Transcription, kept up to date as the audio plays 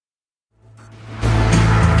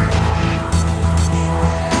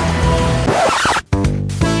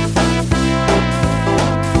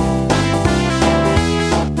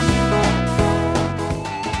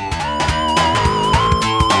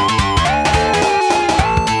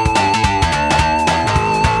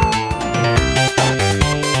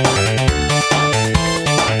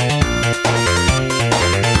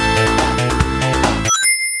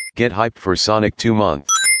Get hyped for Sonic 2 month.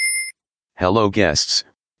 Hello guests,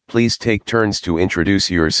 please take turns to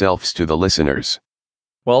introduce yourselves to the listeners.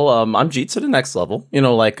 Well, I'm G to the next level,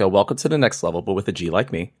 welcome to the next level, but with a G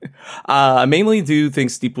like me. I mainly do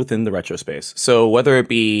things deep within the retro space. So whether it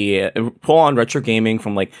be full on retro gaming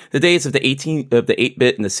from like the days of the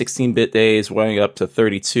 8-bit and the 16-bit days, running up to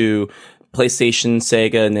 32, PlayStation,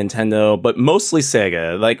 Sega, Nintendo, but mostly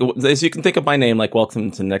Sega. Like, as you can think of my name, like, welcome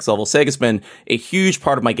to the next level. Sega's been a huge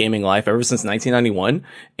part of my gaming life ever since 1991.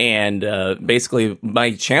 And, basically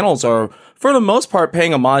my channels are, for the most part,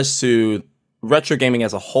 paying homage to retro gaming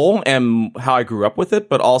as a whole and how I grew up with it,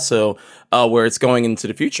 but also where it's going into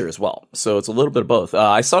the future as well. So it's a little bit of both.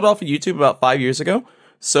 I started off with YouTube about 5 years ago.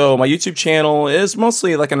 So my YouTube channel is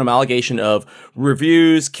mostly like an amalgamation of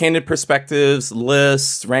reviews, candid perspectives,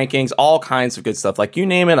 lists, rankings, all kinds of good stuff. Like you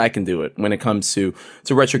name it, I can do it when it comes to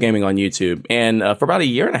retro gaming on YouTube. And for about a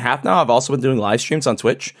year and a half now, I've also been doing live streams on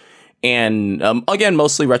Twitch. And again,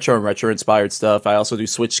 mostly retro and retro inspired stuff. I also do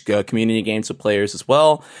Switch community games with players as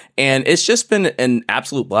well. And it's just been an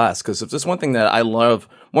absolute blast because if there's one thing that I love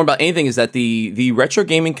more about anything is that the retro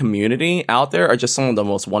gaming community out there are just some of the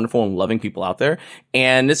most wonderful and loving people out there.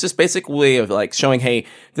 And it's just basically a way of like showing, hey,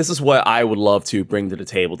 this is what I would love to bring to the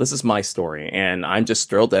table. This is my story. And I'm just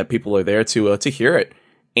thrilled that people are there to hear it.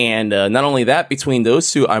 And not only that, between those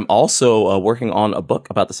two, I'm also working on a book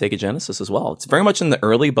about the Sega Genesis as well. It's very much in the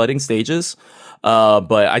early budding stages,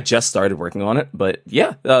 but I just started working on it. But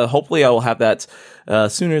yeah, hopefully I will have that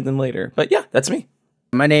sooner than later. But yeah, that's me.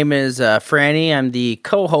 My name is Franny. I'm the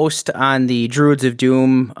co-host on the Druids of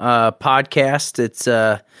Doom podcast.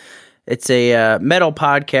 It's a metal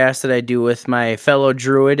podcast that I do with my fellow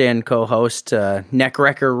druid and co-host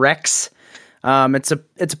Neckwrecker Rex. It's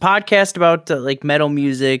a podcast about like metal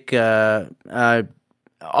music,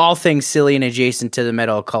 all things silly and adjacent to the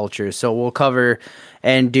metal culture. So we'll cover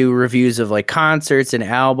and do reviews of like concerts and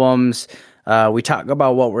albums. We talk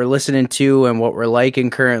about what we're listening to and what we're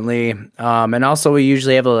liking currently. And also we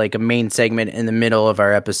usually have a main segment in the middle of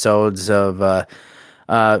our episodes of,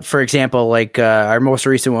 for example, like our most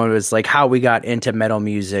recent one was like how we got into metal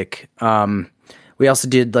music. We also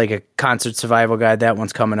did like a concert survival guide. That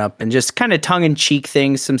one's coming up, and just kind of tongue-in-cheek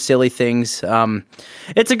things, some silly things.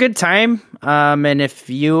 It's a good time. And if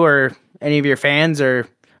you or any of your fans or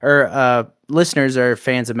listeners are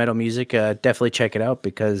fans of metal music, definitely check it out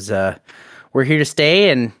because we're here to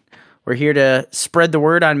stay and we're here to spread the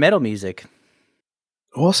word on metal music.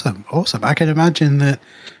 Awesome. I can imagine that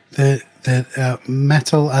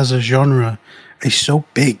metal as a genre is so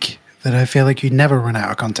big that I feel like you never run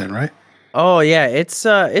out of content, right? Oh yeah, it's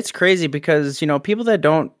crazy because people that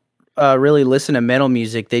don't really listen to metal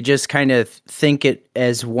music, they just kind of think it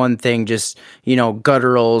as one thing, just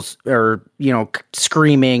gutturals or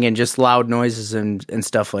screaming and just loud noises and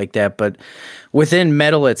stuff like that. But within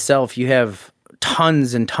metal itself, you have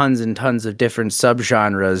tons and tons and tons of different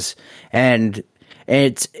subgenres, and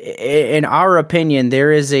it's in our opinion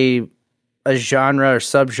there is a genre or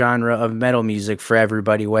subgenre of metal music for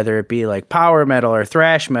everybody, whether it be like power metal or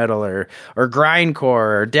thrash metal or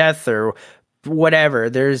grindcore or death or whatever.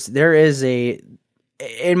 There is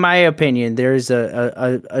in my opinion, there's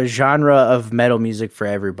a genre of metal music for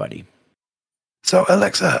everybody. So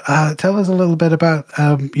Alexa, tell us a little bit about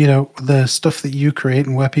the stuff that you create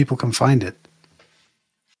and where people can find it.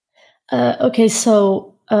 Okay, so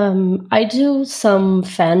I do some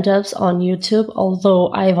fan dubs on YouTube,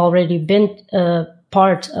 although I've already been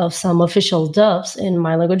part of some official dubs in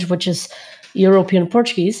my language, which is European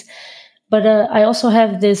Portuguese. But I also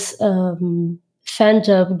have this fan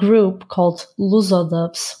dub group called Luso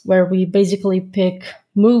Dubs, where we basically pick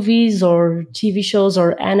movies or TV shows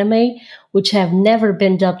or anime which have never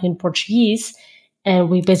been dubbed in Portuguese, and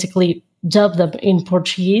we basically dub them in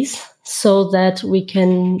Portuguese so that we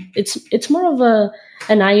can. It's more of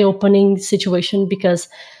an eye-opening situation because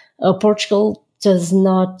Portugal does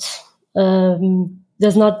not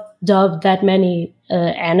dub that many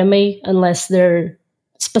anime unless they're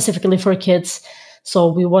specifically for kids.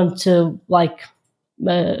 So we want to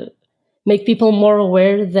make people more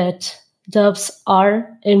aware that dubs are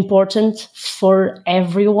important for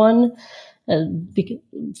everyone.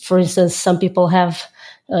 For instance, some people have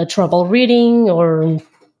trouble reading, or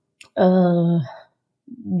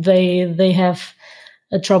they have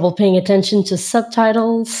trouble paying attention to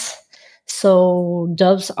subtitles. So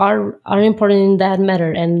dubs are important in that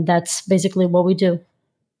matter, and that's basically what we do.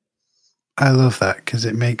 I love that because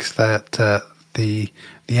it makes that the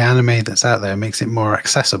anime that's out there makes it more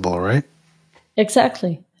accessible, right?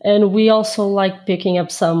 Exactly, and we also like picking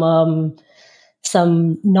up some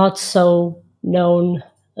not so known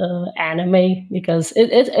anime, because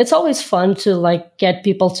it's always fun to like get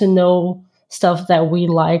people to know stuff that we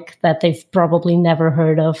like that they've probably never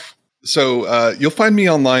heard of. So you'll find me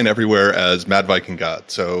online everywhere as Mad Viking God.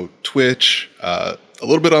 So Twitch, a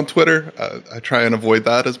little bit on Twitter. I try and avoid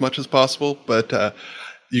that as much as possible, but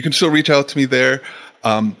you can still reach out to me there.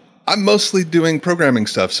 I'm mostly doing programming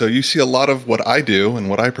stuff, so you see a lot of what I do and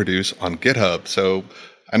what I produce on GitHub. So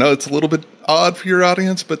I know it's a little bit odd for your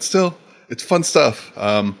audience, but still, it's fun stuff.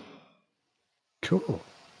 Cool.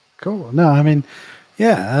 No, I mean,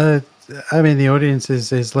 yeah, the audience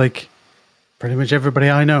is like pretty much everybody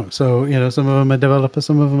I know. So, some of them are developers,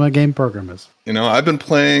 some of them are game programmers. I've been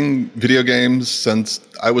playing video games since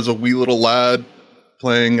I was a wee little lad,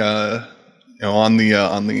 playing, on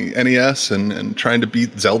the NES and trying to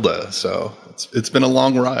beat Zelda. So it's been a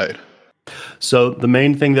long ride. So the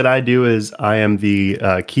main thing that I do is I am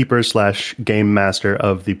the keeper/game master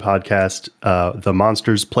of the podcast, The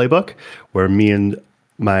Monsters Playbook, where me and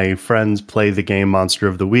my friends play the game Monster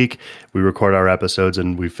of the Week. We record our episodes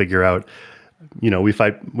and we figure out, we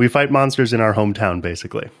fight monsters in our hometown,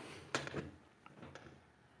 basically.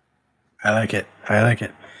 I like it.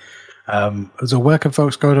 So where can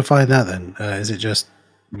folks go to find that then? Is it just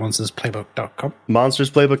monstersplaybook.com?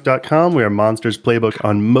 Monstersplaybook.com. We are Monsters Playbook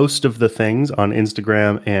on most of the things on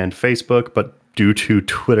Instagram and Facebook, but due to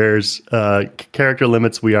Twitter's character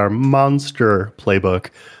limits, we are Monster Playbook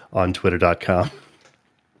on Twitter.com.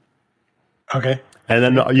 Okay. And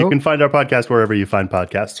then you can find our podcast wherever you find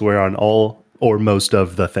podcasts. We're on all or most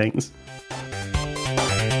of the things.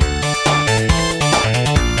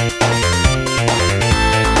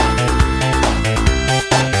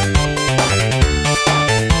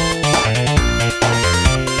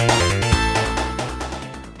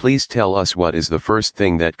 Please tell us what is the first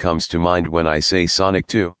thing that comes to mind when I say Sonic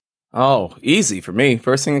 2? Oh, easy for me.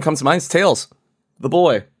 First thing that comes to mind is Tails, the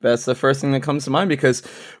boy. That's the first thing that comes to mind, because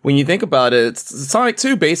when you think about it, Sonic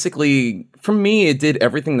 2 basically, for me, it did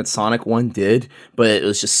everything that Sonic 1 did, but it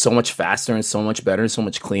was just so much faster and so much better and so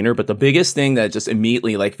much cleaner. But the biggest thing that just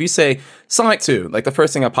immediately, like if you say Sonic 2, like the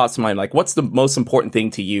first thing that pops to mind, like what's the most important thing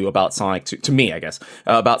to you about Sonic 2? To me, I guess,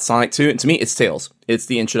 about Sonic 2, and to me, it's Tails. It's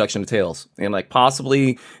the introduction to Tails, and like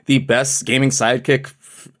possibly the best gaming sidekick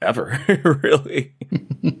ever, really.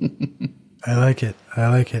 I like it.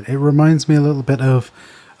 It reminds me a little bit of,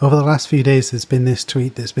 over the last few days, there's been this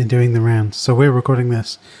tweet that's been doing the rounds. So we're recording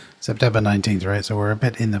this September 19th, right? So we're a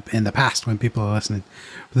bit in the past when people are listening.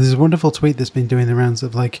 But there's a wonderful tweet that's been doing the rounds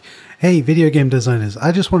of like, hey, video game designers,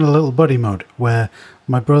 I just want a little buddy mode where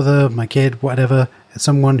my brother, my kid, whatever,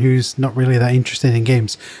 someone who's not really that interested in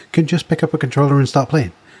games can just pick up a controller and start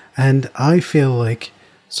playing. And I feel like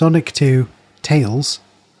Sonic 2 Tails,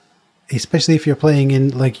 especially if you're playing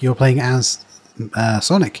as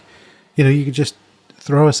Sonic, you could just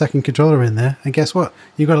throw a second controller in there, and guess what?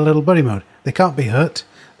 You've got a little buddy mode. They can't be hurt,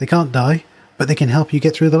 they can't die, but they can help you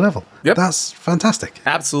get through the level. Yep. That's fantastic.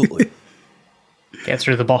 Absolutely. Get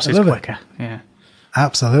through the bosses quicker. Yeah.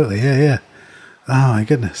 Absolutely, yeah. Oh my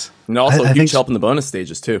goodness. And also a huge help in the bonus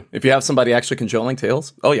stages too. If you have somebody actually controlling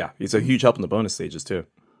Tails, oh yeah, he's a huge help in the bonus stages too.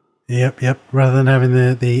 Yep. Rather than having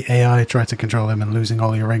the AI try to control him and losing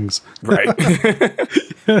all your rings. Right.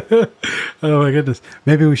 Oh my goodness.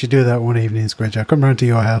 Maybe we should do that one evening, Squidge. I'll come round to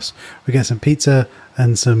your house. We get some pizza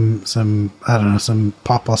and some I don't know, some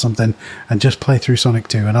pop or something, and just play through Sonic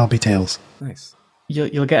 2, and I'll be Tails. Nice.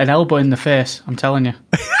 You'll get an elbow in the face, I'm telling you.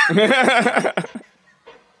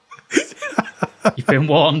 You've been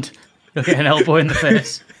warned. You'll get an elbow in the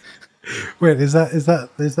face. Wait, is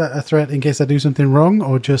that a threat in case I do something wrong,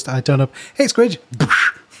 or just I turn up, hey Squidge?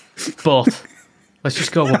 Both. Let's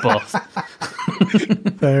just go with both.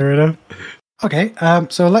 Fair enough. Okay,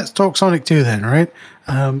 so let's talk Sonic 2 then, right?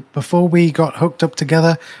 Before we got hooked up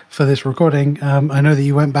together for this recording, I know that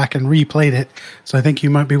you went back and replayed it, so I think you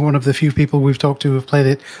might be one of the few people we've talked to who have played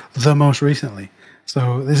it the most recently.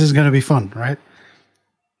 So this is going to be fun, right?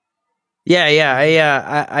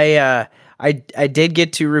 Yeah. I did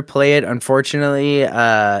get to replay it. Unfortunately,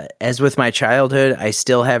 as with my childhood, I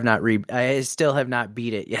still have not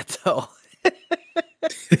beat it yet, though.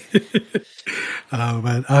 Oh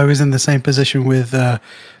man, I was in the same position with the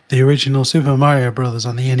original Super Mario Brothers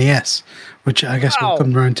on the NES, which I guess we'll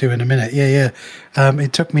come around to in a minute. Yeah.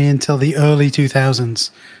 It took me until the early 2000s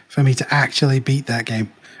for me to actually beat that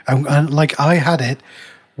game. And like I had it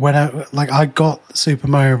when I got Super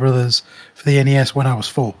Mario Brothers for the NES when I was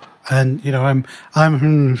 4. And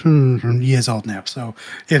I'm years old now, so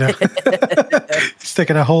it's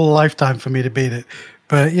taken a whole lifetime for me to beat it.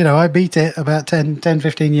 But I beat it about 10,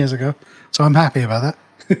 15 years ago, so I'm happy about that.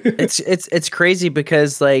 It's crazy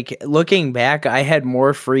because like looking back, I had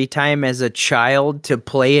more free time as a child to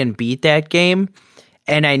play and beat that game,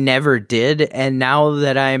 and I never did. And now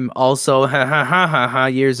that I'm also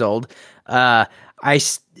years old,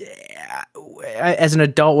 as an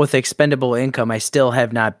adult with expendable income, I still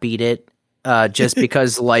have not beat it. Just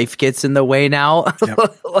because life gets in the way now,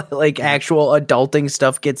 like actual adulting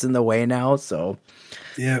stuff gets in the way now. So,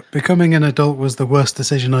 yeah, becoming an adult was the worst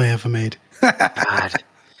decision I ever made. God,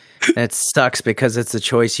 it sucks because it's a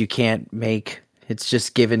choice you can't make. It's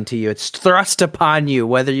just given to you. It's thrust upon you,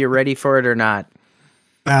 whether you're ready for it or not.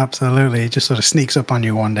 Absolutely, it just sort of sneaks up on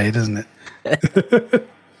you one day, doesn't it?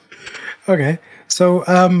 Okay, so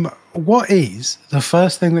what is the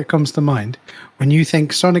first thing that comes to mind when you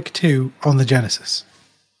think Sonic 2 on the Genesis?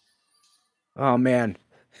 Oh, man.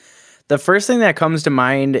 The first thing that comes to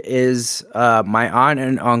mind is my aunt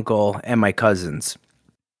and uncle and my cousins.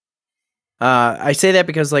 I say that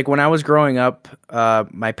because, like, when I was growing up,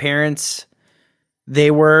 my parents,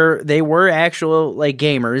 they were actual, like,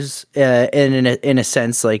 gamers in a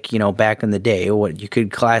sense, like, you know, back in the day, what you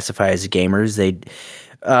could classify as gamers.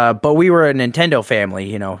 But we were a Nintendo family,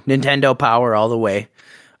 you know, Nintendo power all the way.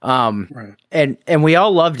 Right. And we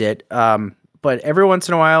all loved it. But every once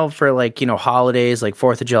in a while for like, you know, holidays like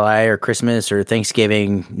 4th of July or Christmas or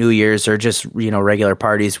Thanksgiving, New Year's, or just, you know, regular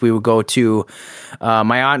parties, we would go to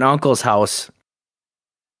my aunt and uncle's house.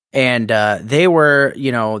 And they were a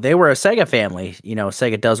Sega family. You know,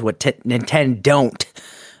 Sega does what Nintendo don't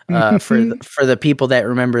for the people that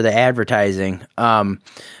remember the advertising.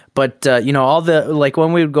 But, you know, all the, like,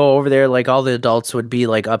 when we would go over there, like, all the adults would be,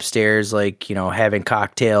 like, upstairs, like, you know, having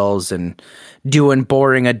cocktails and doing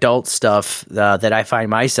boring adult stuff that I find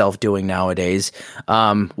myself doing nowadays.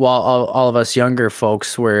 While all of us younger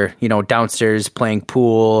folks were, you know, downstairs playing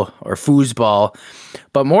pool or foosball.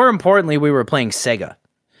 But more importantly, we were playing Sega.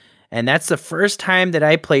 And that's the first time that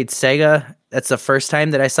I played Sega. That's the first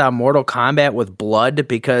time that I saw Mortal Kombat with blood,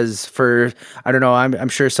 because I don't know, I'm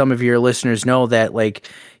sure some of your listeners know that, like,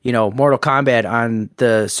 you know, Mortal Kombat on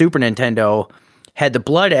the Super Nintendo had the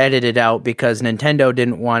blood edited out because Nintendo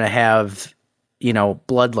didn't want to have, you know,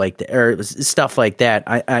 blood like that or stuff like that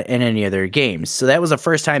in any of their games. So that was the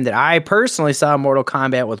first time that I personally saw Mortal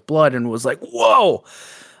Kombat with blood and was like, whoa.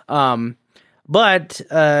 But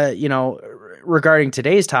you know, regarding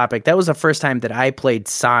today's topic, that was the first time that I played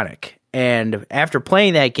Sonic. And after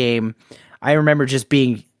playing that game, I remember just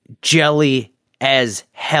being jelly as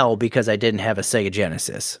hell because I didn't have a Sega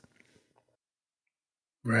Genesis.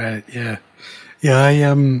 Right, yeah.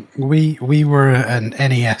 Yeah, we were an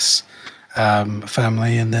NES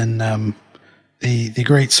family, and then the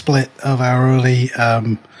great split of our early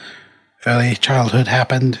childhood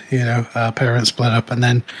happened. You know, our parents split up, and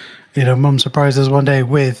then, you know, Mum surprised us one day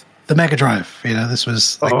with the Mega Drive. You know, this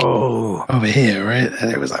was like over here, right?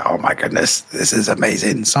 And it was like, oh my goodness, this is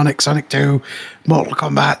amazing. Sonic 2, Mortal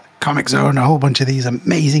Kombat, Comic Zone, a whole bunch of these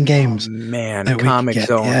amazing games. Oh, man, Comic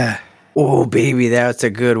Zone. Yeah. Oh, baby, that's a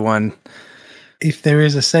good one. If there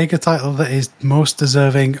is a Sega title that is most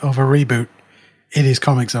deserving of a reboot, it is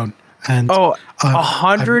Comic Zone. And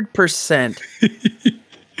 100%.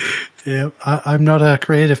 Yeah, I'm not a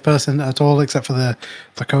creative person at all, except for the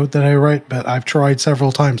code that I write, but I've tried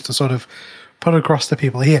several times to sort of put across to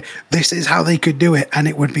people here, this is how they could do it, and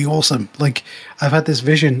it would be awesome. Like, I've had this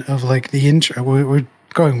vision of, like, the intro, we're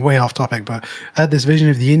going way off topic, but I had this vision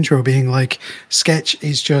of the intro being like, Sketch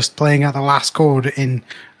is just playing out the last chord in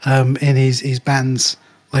his band's,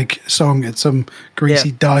 like, song at some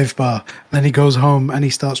greasy dive bar. Then he goes home and he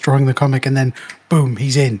starts drawing the comic, and then boom,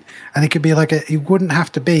 he's in. And it could be like it wouldn't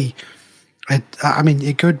have to be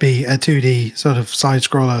it could be a 2D sort of side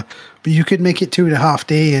scroller, but you could make it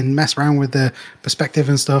 2.5D and mess around with the perspective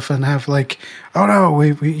and stuff, and have, like, oh no,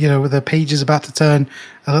 we you know, the page is about to turn,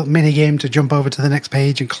 a little mini game to jump over to the next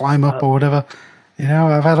page and climb up or whatever. You know,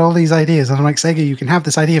 I've had all these ideas, and I'm like, Sega, you can have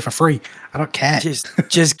this idea for free. I don't care.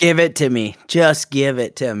 Just give it to me. Just give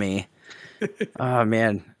it to me. Oh,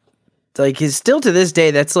 man. Like, it's still to this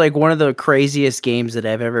day, that's like one of the craziest games that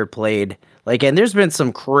I've ever played. Like, and there's been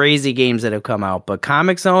some crazy games that have come out, but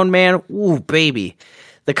Comic Zone, man, ooh, baby.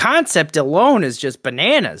 The concept alone is just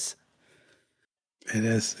bananas. It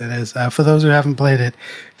is. For those who haven't played it,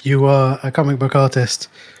 you are a comic book artist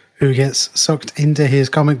who gets sucked into his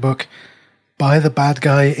comic book by the bad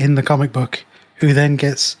guy in the comic book, who then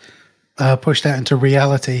gets pushed out into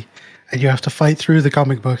reality, and you have to fight through the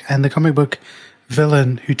comic book, and the comic book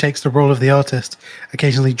villain who takes the role of the artist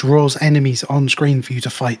occasionally draws enemies on screen for you to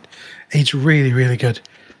fight. It's really, really good.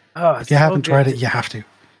 Oh, if you haven't tried it, you have to.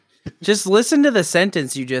 Just listen to the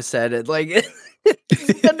sentence you just said. It like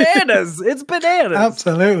bananas. It's bananas.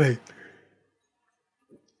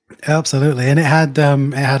 Absolutely, and it had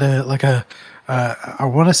I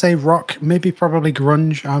want to say rock, maybe probably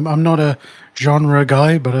grunge. I'm not a genre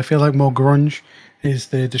guy, but I feel like more grunge is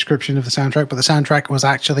the description of the soundtrack. But the soundtrack was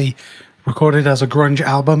actually recorded as a grunge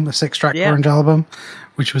album, a 6-track grunge album,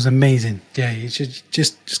 which was amazing. Yeah, you should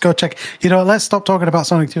just go check. You know, let's stop talking about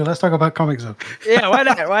Sonic 2. Let's talk about Comic Zone. Yeah, why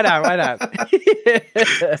not?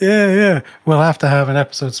 Yeah. We'll have to have an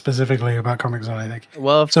episode specifically about Comic Zone, I think.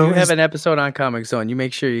 Well, if you have an episode on Comic Zone, you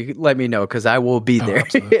make sure you let me know because I will be there.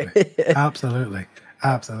 Absolutely.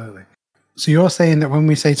 So you're saying that when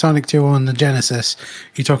we say Sonic 2 on the Genesis,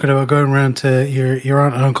 you're talking about going around to your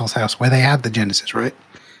aunt and uncle's house where they had the Genesis, right?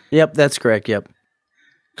 Yep, that's correct. Yep.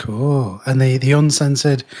 Cool. And the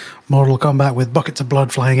uncensored Mortal Kombat with buckets of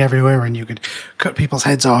blood flying everywhere, and you could cut people's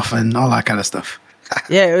heads off and all that kind of stuff.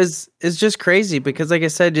 Yeah, it's just crazy because, like I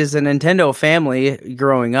said, as a Nintendo family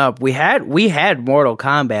growing up, we had Mortal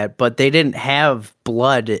Kombat, but they didn't have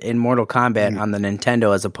blood in Mortal Kombat on the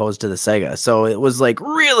Nintendo as opposed to the Sega. So it was like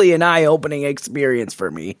really an eye-opening experience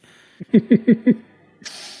for me.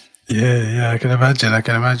 Yeah, I can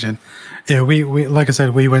imagine. Yeah, we like I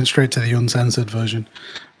said, we went straight to the uncensored version,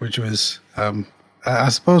 which was, I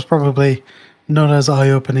suppose, probably not as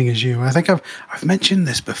eye-opening as you. I think I've mentioned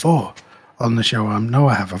this before on the show. I'm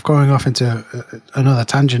going off into another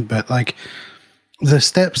tangent, but like the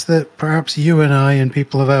steps that perhaps you and I and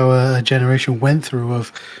people of our generation went through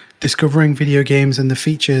of discovering video games and the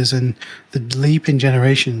features and the leap in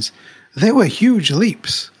generations. They were huge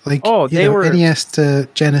leaps. Like, they were NES to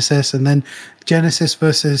Genesis, and then Genesis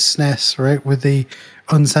versus SNES, right? With the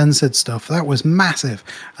uncensored stuff, that was massive.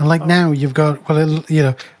 And like now, you've got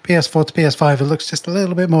PS4 to PS5. It looks just a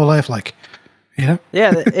little bit more lifelike. You know?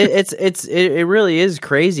 Yeah, it really is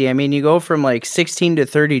crazy. I mean, you go from like 16 to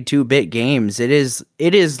 32-bit games. It is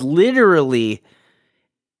literally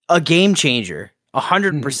a game changer,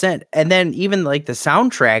 100%. And then even like the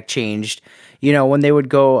soundtrack changed. You know, when they would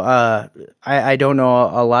go, I don't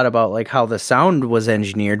know a lot about like how the sound was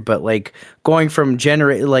engineered, but like going from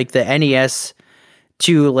like the NES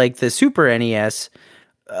to like the Super NES,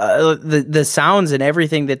 the sounds and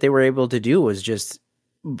everything that they were able to do was just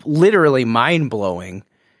literally mind blowing.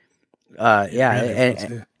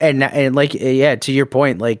 And like, to your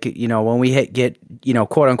point, like, you know, when we get, you know,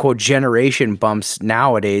 quote unquote generation bumps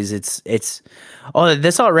nowadays, it's,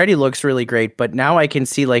 this already looks really great, but now I can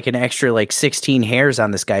see like an extra like 16 hairs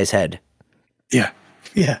on this guy's head. Yeah.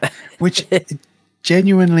 Which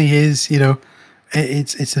genuinely is, you know,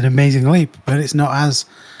 it's an amazing leap, but it's not as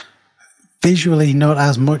visually not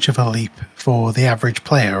as much of a leap for the average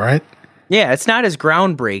player, right? Yeah, it's not as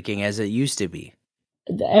groundbreaking as it used to be.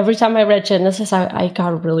 Every time I read Genesis, I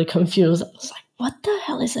got really confused. I was like, what the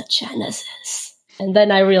hell is a Genesis? And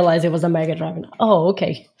then I realized it was a Mega Drive. And, oh,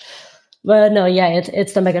 okay. But no, yeah,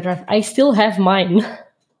 it's the Mega Drive. I still have mine.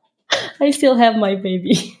 I still have my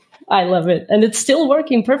baby. I love it. And it's still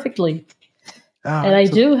working perfectly. And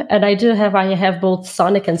I have both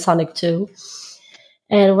Sonic and Sonic 2.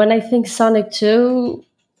 And when I think Sonic 2,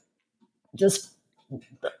 just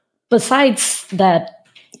besides that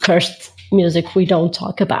cursed music we don't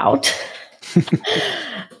talk about.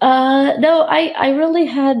 No, I really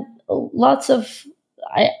had lots of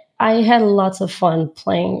fun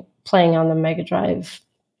playing on the Mega Drive.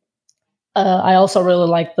 I also really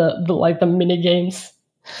like the mini games.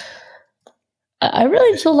 I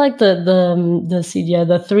really do like the CDI,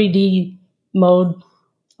 the 3D mode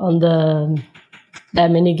on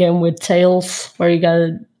that mini game with Tails, where you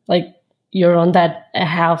got like you're on that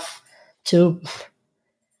half tube.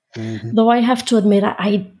 Mm-hmm. Though I have to admit,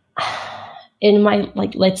 I in my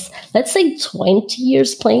like let's say 20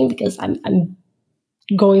 years playing, because I'm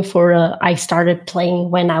going for I started playing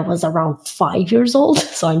when I was around 5 years old,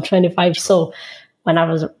 so I'm 25. So when I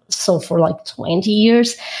was for like 20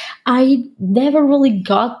 years, I never really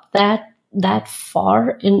got that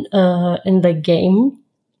far in the game,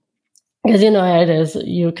 because you know how it is.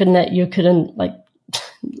 You couldn't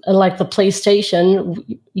like the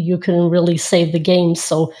PlayStation, you couldn't really save the games,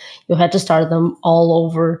 so you had to start them all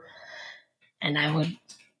over. And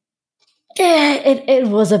it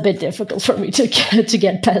was a bit difficult for me to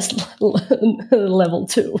get past level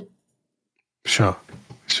 2. Sure.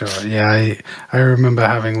 Yeah, I remember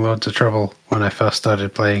having loads of trouble when I first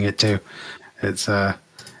started playing it too. It's a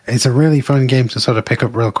really fun game to sort of pick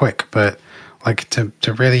up real quick, but like to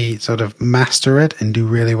really sort of master it and do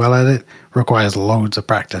really well at it requires loads of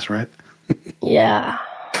practice, right? Yeah.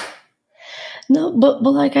 No, but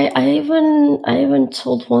like I even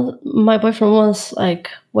told my boyfriend once, like,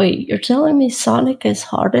 wait, you're telling me Sonic is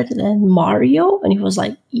harder than Mario? And he was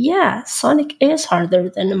like, yeah, Sonic is harder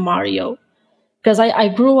than Mario. Because I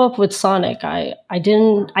grew up with Sonic. I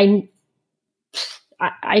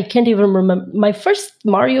can't even remember. My first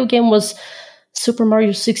Mario game was Super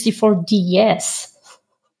Mario 64 DS.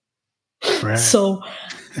 Right. So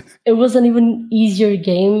it was an even easier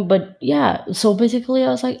game, but yeah. So basically, I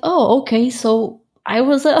was like, "Oh, okay." So I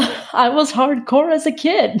was hardcore as a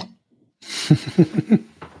kid.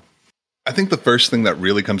 I think the first thing that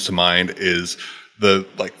really comes to mind is the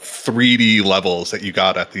 3D levels that you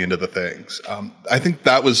got at the end of the things. I think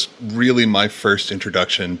that was really my first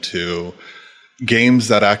introduction to games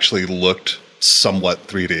that actually looked somewhat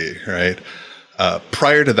 3D, right?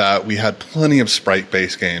 Prior to that, we had plenty of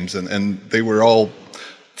sprite-based games, and they were all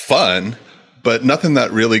fun, but nothing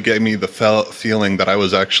that really gave me the feeling that I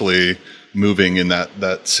was actually moving in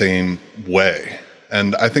that same way.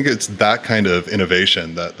 And I think it's that kind of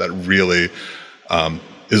innovation that really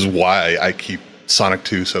is why I keep Sonic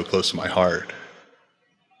 2 so close to my heart.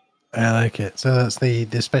 I like it. So that's the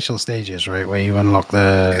special stages, right, where you unlock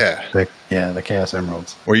the Chaos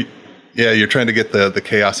Emeralds. You're trying to get the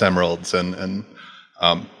Chaos Emeralds, and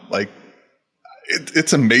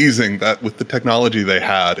it's amazing that with the technology they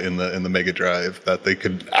had in the Mega Drive that they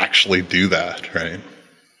could actually do that, right?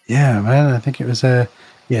 Yeah, man. I think it was a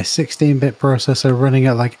 16-bit processor running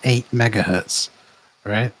at 8 megahertz,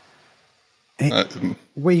 right?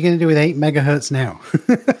 What are you going to do with 8 megahertz now?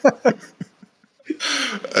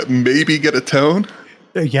 Maybe get a tone?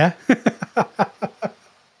 Yeah.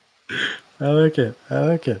 I like it.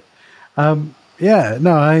 Yeah,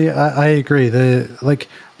 no, I agree.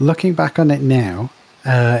 Looking back on it now,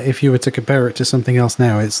 if you were to compare it to something else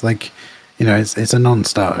now, it's it's a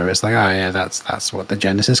non-starter. It's that's what the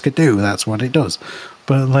Genesis could do. That's what it does.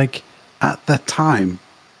 But at the time,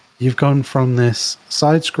 you've gone from this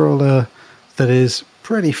side scroller that is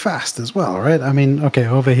pretty fast as well, right? I mean, okay,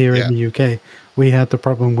 over here in the UK, we had the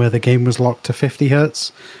problem where the game was locked to 50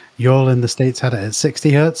 hertz. Y'all in the States had it at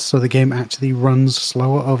 60 hertz, so the game actually runs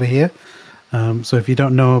slower over here. So if you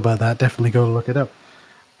don't know about that, definitely go look it up.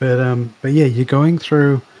 But yeah, you're going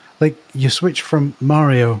through, you switch from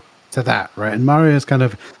Mario to that, right? And Mario's kind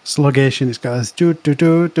of sluggish, and it's got this do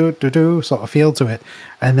sort of feel to it.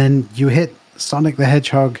 And then you hit Sonic the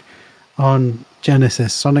Hedgehog on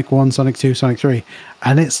Genesis, Sonic 1, Sonic 2, Sonic 3,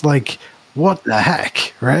 and it's what the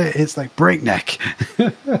heck, right? It's breakneck.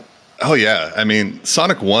 Oh yeah, I mean,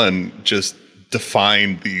 Sonic 1 just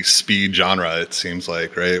defined the speed genre, it seems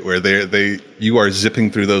like, right? Where you are zipping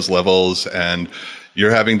through those levels, and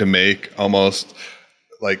you're having to make almost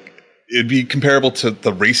it'd be comparable to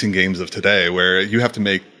the racing games of today, where you have to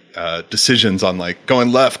make decisions on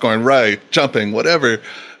going left, going right, jumping, whatever,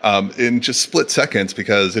 in just split seconds,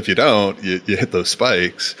 because if you don't, you hit those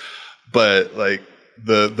spikes. But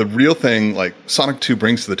the real thing Sonic 2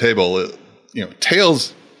 brings to the table,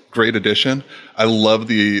 Tails, great addition. I love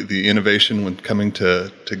the innovation when coming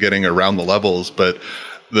to getting around the levels, but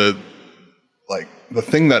the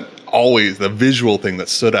thing that the visual thing that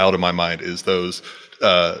stood out in my mind is those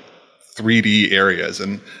 3D areas.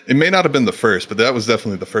 And it may not have been the first, but that was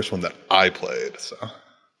definitely the first one that I played. So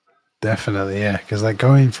definitely, yeah, because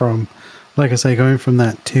going from that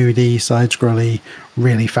 2D side-scrolly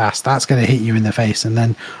really fast, that's going to hit you in the face. And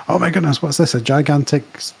then, oh my goodness, what's this? A gigantic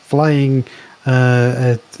flying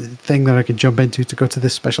a thing that I can jump into to go to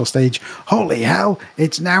this special stage. Holy hell,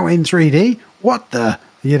 it's now in 3D. What the?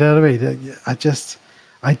 You know what I mean?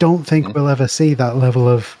 I don't think we'll ever see that level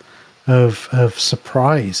of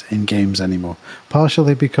surprise in games anymore.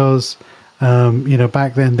 Partially because,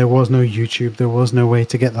 back then there was no YouTube, there was no way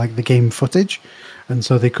to get the game footage, and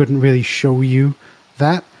so they couldn't really show you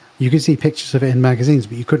that. You could see pictures of it in magazines,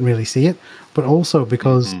 but you couldn't really see it. But also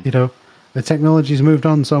because, the technology's moved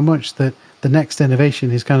on so much that the next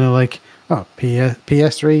innovation is kind of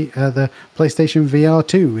PS3, the PlayStation VR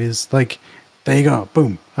 2 is there you go,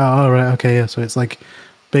 boom. Oh, all right, okay, yeah. So it's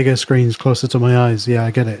bigger screens closer to my eyes. Yeah,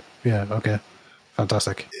 I get it. Yeah, okay.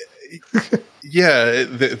 Fantastic. Yeah,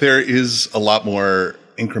 there is a lot more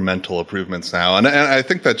incremental improvements now. And I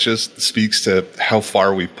think that just speaks to how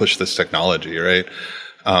far we've pushed this technology, right?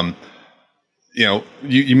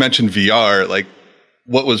 You mentioned VR,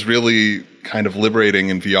 what was really kind of liberating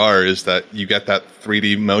in VR is that you get that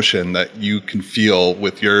 3D motion that you can feel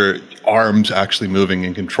with your arms actually moving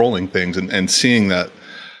and controlling things, and seeing that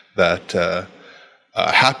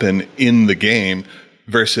happen in the game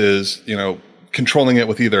versus, controlling it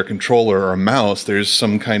with either a controller or a mouse. There's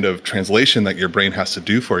some kind of translation that your brain has to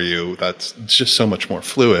do for you that's just so much more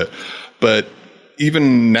fluid. But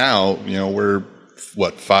even now, we're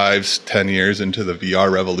 5-10 years into the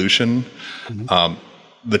VR revolution.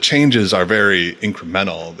 The changes are very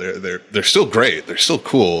incremental. They're still great. They're still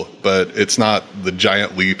cool, but it's not the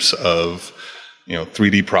giant leaps of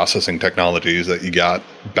 3D processing technologies that you got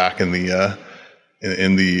back in the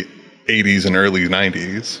 80s and early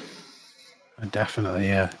 90s. Definitely,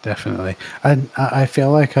 yeah, definitely. And I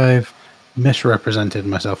feel like I've misrepresented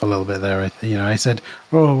myself a little bit there. I said,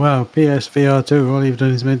 "Oh wow, PSVR 2, all you've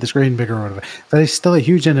done is made the screen bigger or whatever." That is still a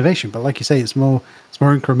huge innovation, but like you say, it's more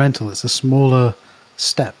incremental. It's a smaller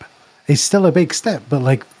step. It's still a big step, but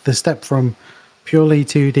like the step from purely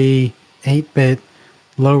 2D, 8-bit,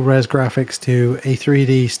 low-res graphics to a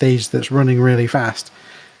 3D stage that's running really fast.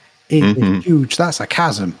 It's huge. That's a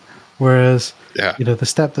chasm. Whereas, the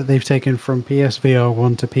step that they've taken from PSVR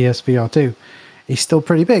 1 to PSVR 2 is still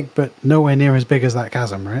pretty big, but nowhere near as big as that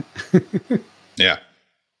chasm, right? Yeah.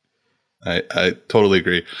 I totally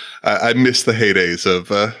agree. I miss the heydays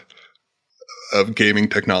of gaming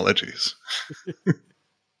technologies.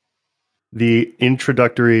 The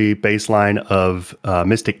introductory baseline of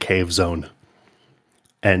Mystic Cave Zone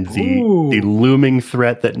and the looming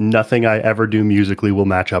threat that nothing I ever do musically will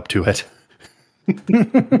match up to it.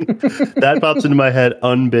 That pops into my head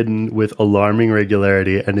unbidden with alarming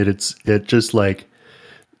regularity, and it's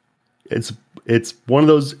one of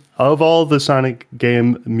those, of all the Sonic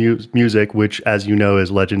game music, which, as you know, is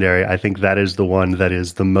legendary. I think that is the one that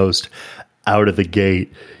is the most out of the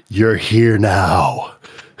gate. You're here now.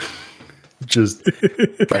 Just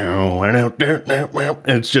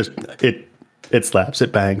it's just it slaps,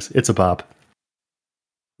 it bangs, it's a pop.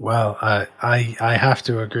 Well, I have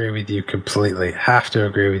to agree with you completely.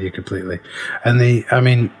 And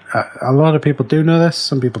a lot of people do know this.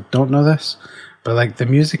 Some people don't know this. But like the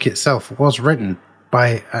music itself was written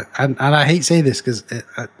by, and I hate saying this because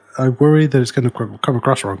I worry that it's going to come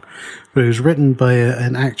across wrong. But it was written by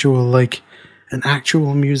an actual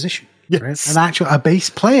musician, yes. Right? A bass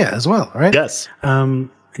player as well, right? Yes.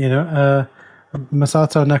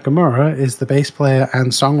 Masato Nakamura is the bass player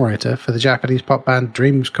and songwriter for the Japanese pop band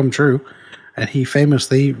Dreams Come True, and he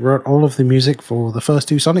famously wrote all of the music for the first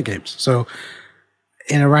 2 Sonic games. So,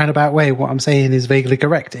 in a roundabout way, what I'm saying is vaguely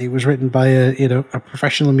correct. It was written by a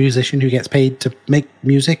professional musician who gets paid to make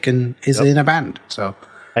music and is in a band. So,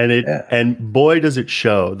 and boy does it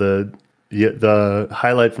show. The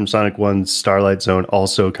highlight from Sonic 1's Starlight Zone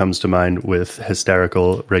also comes to mind with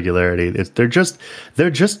hysterical regularity. They're just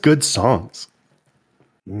good songs.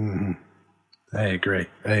 I agree.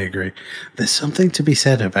 There's something to be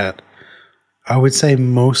said about, I would say,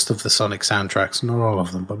 most of the Sonic soundtracks, not all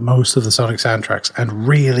of them, but most of the Sonic soundtracks, and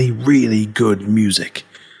really, really good music.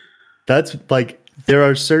 That's like, there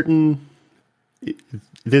are certain...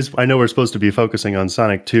 I know we're supposed to be focusing on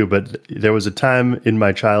Sonic 2, but there was a time in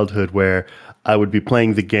my childhood where I would be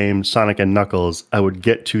playing the game Sonic and Knuckles. I would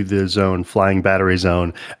get to the zone, Flying Battery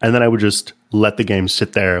Zone, and then I would just let the game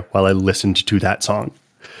sit there while I listened to that song.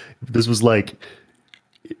 This was like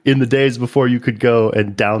in the days before you could go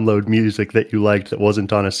and download music that you liked that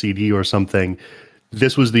wasn't on a CD or something.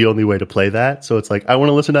 This was the only way to play that. So it's like, I want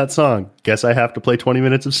to listen to that song. Guess I have to play 20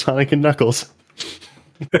 minutes of Sonic and Knuckles.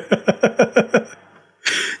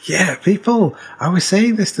 Yeah, people. I was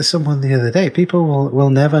saying this to someone the other day. People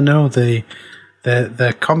will never know the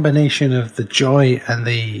combination of the joy and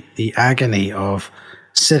the agony of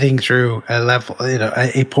sitting through a level,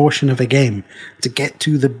 a portion of a game to get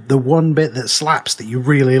to the one bit that slaps that you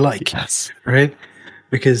really like. Yes. Right?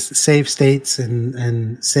 Because save states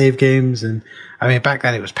and save games, and I mean back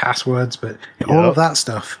then it was passwords, but all of that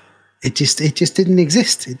stuff, it just didn't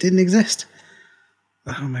exist. It didn't exist.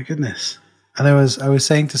 Oh my goodness. And I was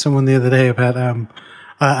saying to someone the other day about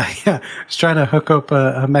I was trying to hook up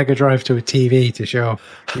a Mega Drive to a TV to show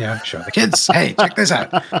the kids, hey, check this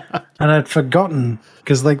out. And I'd forgotten,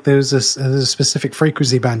 because like there's a specific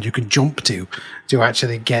frequency band you could jump to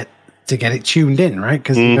actually get it tuned in, right?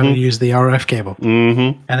 Because you're going to use the RF cable.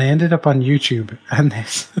 And I ended up on YouTube, and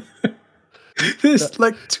this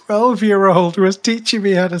like 12-year-old was teaching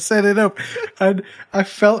me how to set it up, and I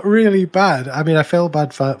felt really bad. I mean, I felt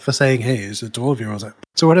bad for saying, hey, it's a 12-year-old.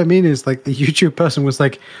 So what I mean is, like, the YouTube person was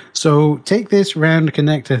like, so take this round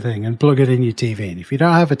connector thing and plug it in your TV. And if you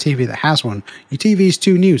don't have a TV that has one, your TV is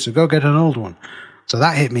too new, so go get an old one. So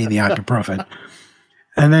that hit me in the ibuprofen.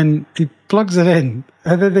 And then he plugs it in,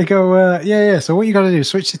 and then they go, so what you got to do,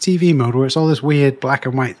 switch to TV mode where it's all this weird black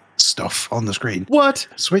and white stuff on the screen. What?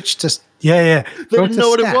 Switch to... They didn't know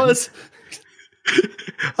what it was.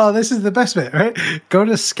 Oh, this is the best bit, right? Go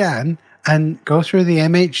to scan, and go through the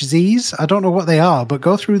MHZs. I don't know what they are, but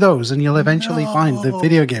go through those and you'll eventually find the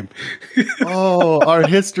video game. Oh, our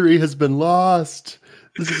history has been lost.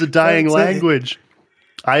 This is a dying language.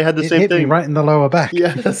 I had the same hit thing. Me right in the lower back.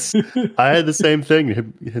 Yes. I had the same thing. It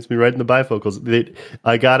hits me right in the bifocals.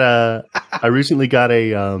 I recently got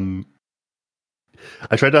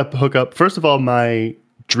I tried to hook up, first of all, my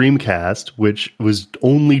Dreamcast, which was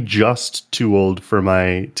only just too old for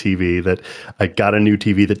my TV, that I got a new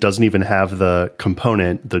TV that doesn't even have the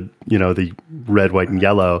component, the red, white, and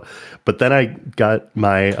yellow. But then I got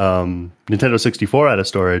my Nintendo 64 out of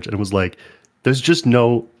storage and it was like, there's just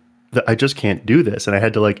I just can't do this. And I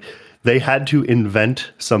had to they had to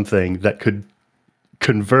invent something that could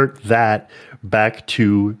convert that back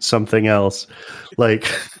to something else.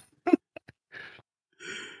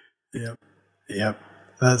 Yep.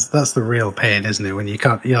 That's the real pain, isn't it? When you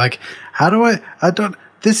can't, you're like, how do I don't,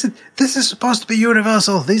 this is supposed to be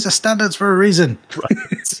universal. These are standards for a reason.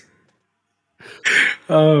 Right.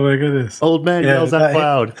 Oh my goodness. Old man yells at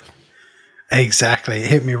cloud. Exactly. It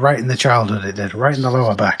hit me right in the childhood. It did, right in the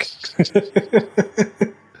lower back.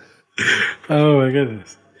 Oh my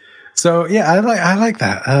goodness. So yeah, I like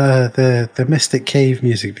that. The Mystic Cave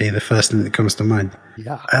music being the first thing that comes to mind.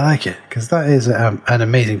 Yeah, I like it because that is an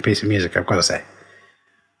amazing piece of music, I've got to say.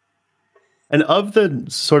 And of the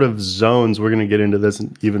sort of zones, we're going to get into this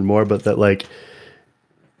even more, but that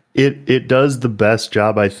it does the best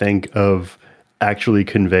job, I think, of actually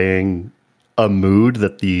conveying a mood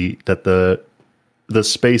that the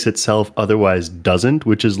space itself otherwise doesn't,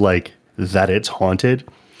 which is that it's haunted.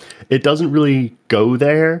 It doesn't really go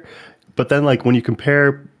there. But then when you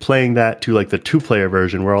compare playing that to the 2-player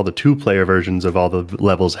version, where all the 2-player versions of all the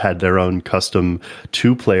levels had their own custom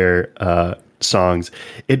 2-player songs,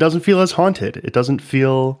 it doesn't feel as haunted. It doesn't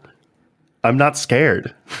feel, I'm not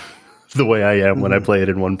scared the way I am when I play it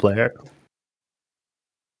in 1-player.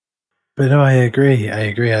 But no, I agree.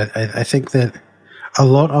 I think that a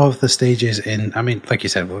lot of the stages like you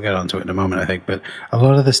said, we'll get onto it in a moment, I think, but a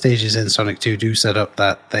lot of the stages in Sonic 2 do set up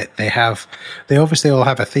that they obviously all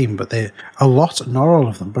have a theme, but not all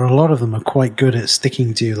of them, but a lot of them are quite good at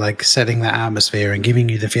sticking to setting that atmosphere and giving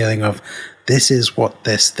you the feeling of this is what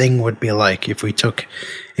this thing would be like if we took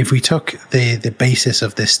the basis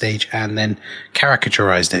of this stage and then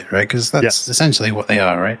caricaturized it, right? Because that's essentially what they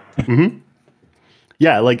are, right? Mm-hmm.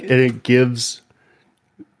 Yeah, it gives,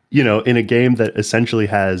 in a game that essentially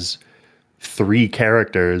has 3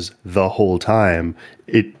 characters the whole time,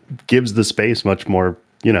 it gives the space much more,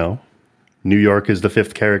 New York is the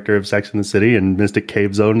 5th character of Sex and the City, and Mystic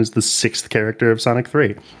Cave Zone is the 6th character of Sonic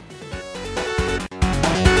 3.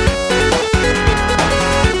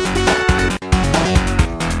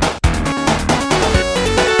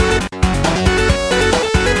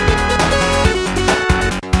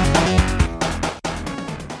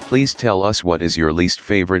 Please tell us what is your least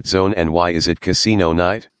favorite zone and why is it Casino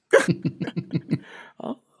Night?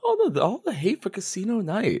 all the hate for Casino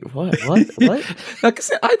Night. What? Now,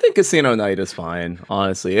 I think Casino Night is fine,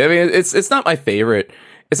 honestly. I mean, it's not my favorite.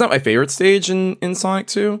 It's not my favorite stage in Sonic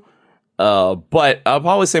 2. But I'll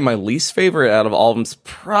probably say my least favorite out of all of them is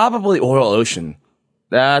probably Oil Ocean.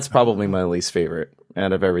 That's probably my least favorite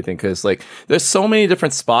out of everything, because there's so many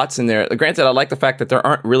different spots in there. Granted, I like the fact that there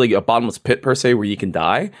aren't really a bottomless pit per se where you can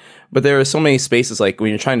die, but there are so many spaces when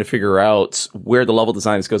you're trying to figure out where the level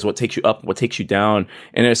design goes, what takes you up, what takes you down,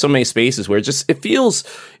 and there's so many spaces where it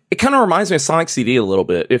kind of reminds me of Sonic CD a little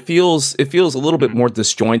bit. It feels a little bit more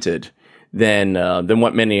disjointed than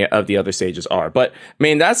what many of the other stages are. But I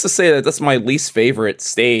mean, that's to say that that's my least favorite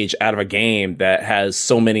stage out of a game that has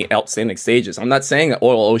so many outstanding stages. I'm not saying that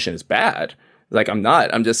Oil Ocean is bad. I'm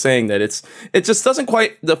not. I'm just saying that it just doesn't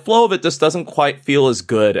quite, the flow of it just doesn't quite feel as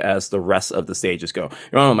good as the rest of the stages go.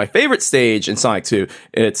 My favorite stage in Sonic 2,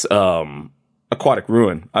 it's Aquatic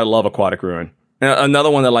Ruin. I love Aquatic Ruin. Another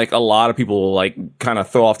one that a lot of people kind of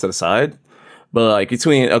throw off to the side. But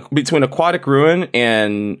between Aquatic Ruin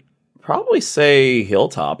and probably say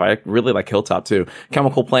Hilltop, I really like Hilltop too.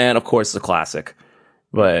 Chemical Plant, of course, is a classic.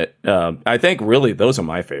 But I think really those are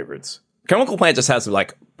my favorites. Chemical Plant just has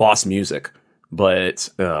boss music. But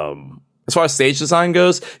as far as stage design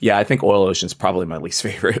goes, yeah, I think Oil Ocean is probably my least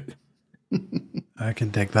favorite. I can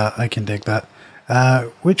dig that.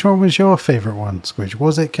 Which one was your favorite one, Squidge?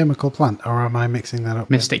 Was it Chemical Plant, or am I mixing that up?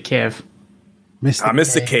 Mystic Cave.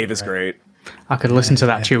 Mystic Cave is great. I could listen to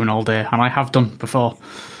that tune all day, and I have done before.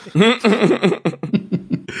 Oh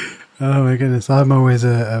my goodness! I've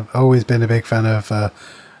always been a big fan of.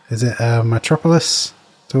 Is it Metropolis?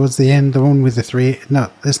 Towards the end, the one with the 3... No,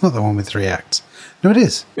 it's not the one with 3 acts. No, it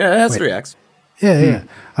is. Yeah, it has 3 acts. Yeah.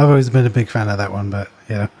 I've always been a big fan of that one, but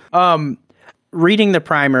Reading the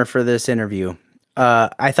primer for this interview,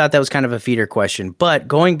 I thought that was kind of a feeder question, but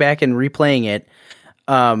going back and replaying it,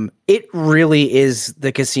 it really is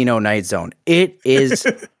the Casino Night Zone. It is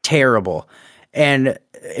terrible. And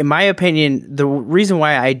in my opinion, the reason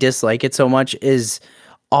why I dislike it so much is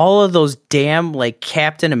all of those damn like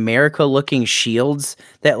Captain America looking shields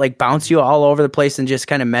that like bounce you all over the place and just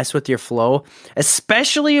kind of mess with your flow,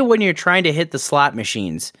 especially when you're trying to hit the slot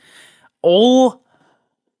machines. Oh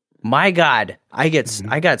my God. I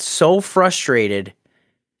got so frustrated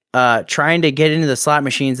trying to get into the slot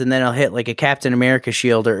machines, and then I'll hit like a Captain America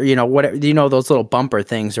shield or, whatever, those little bumper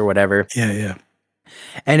things or whatever. Yeah.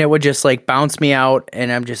 And it would just like bounce me out, and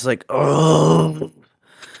I'm just like, oh.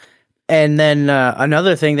 And then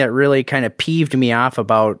another thing that really kind of peeved me off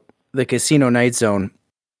about the Casino Night Zone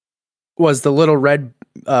was the little red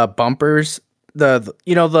bumpers,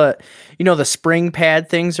 the spring pad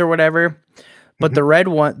things or whatever. But the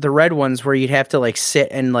red ones where you'd have to like sit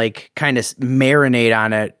and like kind of marinate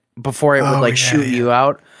on it before it would shoot you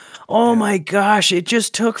out. Oh my gosh, it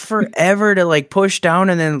just took forever to like push down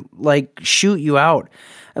and then like shoot you out.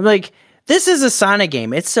 I'm like, this is a Sonic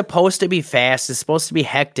game. It's supposed to be fast. It's supposed to be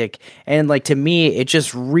hectic. And like, to me, it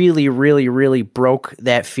just really, really, really broke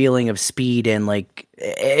that feeling of speed. And like,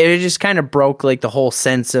 it just kind of broke like the whole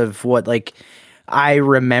sense of what like I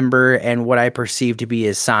remember and what I perceive to be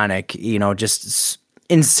as Sonic, just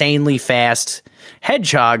insanely fast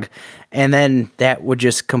hedgehog. And then that would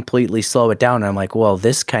just completely slow it down. And I'm like, well,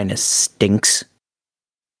 this kind of stinks.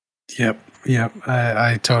 Yep.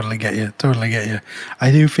 I totally get you.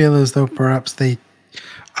 I do feel as though perhaps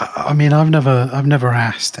I've never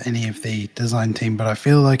asked any of the design team, but I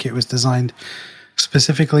feel like it was designed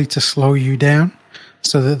specifically to slow you down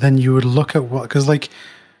so that then you would look at because like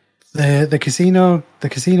the casino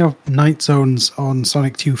night zones on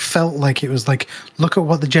Sonic 2 felt like it was like, look at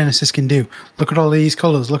what the Genesis can do. Look at all these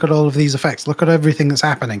colors. Look at all of these effects. Look at everything that's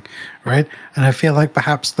happening, right? And I feel like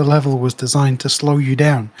perhaps the level was designed to slow you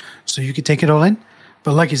down so you could take it all in.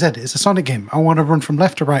 But like you said, it's a Sonic game. I want to run from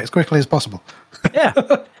left to right as quickly as possible. Yeah,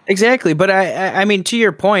 exactly. But I mean, to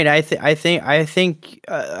your point, I think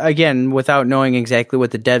again, without knowing exactly what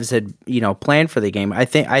the devs had, planned for the game, I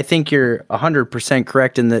think you're 100%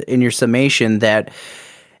 correct in your summation that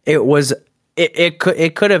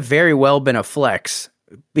it could have very well been a flex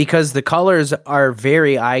because the colors are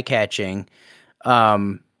very eye catching,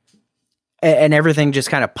 and everything just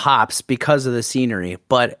kind of pops because of the scenery,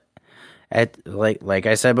 but. Like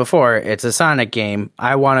I said before, it's a Sonic game.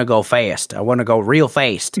 I want to go fast. I want to go real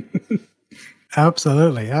fast.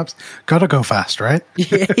 Absolutely. Gotta go fast, right?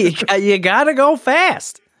 Yeah, you gotta go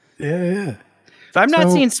fast. Yeah. If I'm not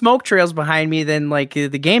seeing smoke trails behind me, then like the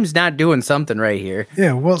game's not doing something right here.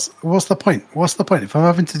 Yeah, what's the point? What's the point? If I'm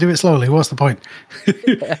having to do it slowly, what's the point?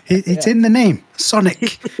 It's in the name,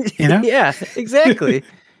 Sonic. Yeah, exactly.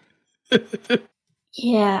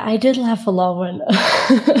 Yeah, I did laugh a lot when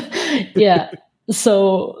yeah.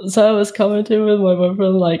 So I was commenting with my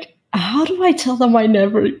boyfriend like, how do I tell them I've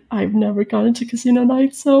never gone into Casino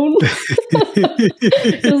Night Zone?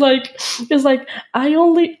 It's like I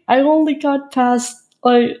only got past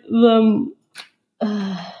like the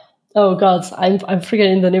oh god, I'm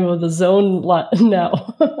forgetting the name of the zone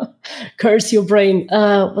now. Curse your brain.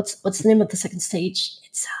 What's the name of the second stage?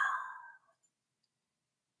 It's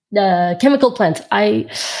the chemical plant.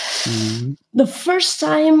 The first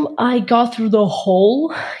time I got through the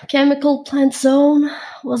whole chemical plant zone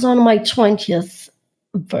was on my 20th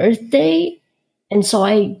birthday. And so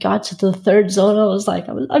I got to the third zone. I was like,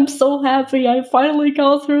 I'm so happy. I finally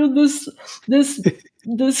got through this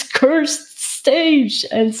cursed stage.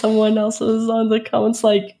 And someone else was on the comments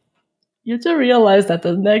like, you do realize that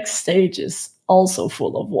the next stage is also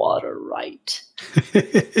full of water, right?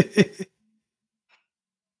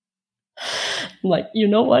 I'm like, you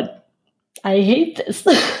know what? I hate this.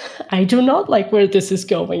 I do not like where this is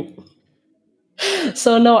going.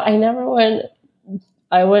 So no, I never went.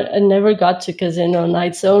 I never got to Casino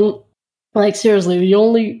Night Zone. Like seriously, the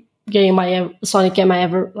only Sonic game I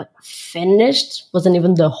ever like finished wasn't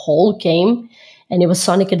even the whole game, and it was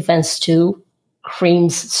Sonic Advance 2: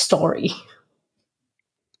 Cream's Story.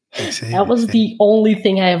 That was the only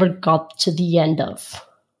thing I ever got to the end of.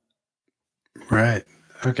 Right.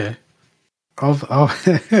 Okay.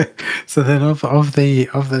 So then of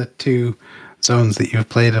the two zones that you've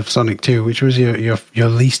played of Sonic 2, which was your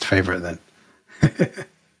least favorite then?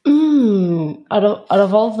 Out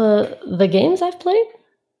of all the games I've played?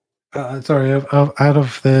 Sorry, out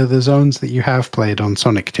of the zones that you have played on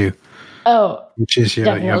Sonic 2, Oh, which is your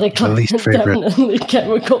definitely, least favorite. definitely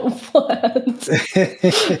Chemical Plant.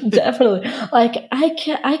 Definitely. Like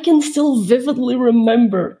I can still vividly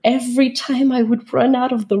remember every time I would run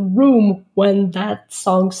out of the room when that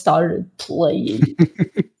song started playing.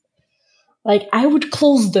 Like I would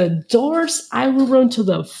close the doors, I would run to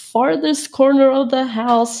the farthest corner of the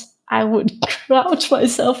house, I would crouch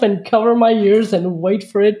myself and cover my ears and wait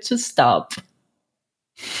for it to stop.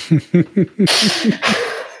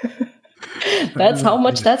 That's how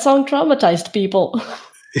much that song traumatized people.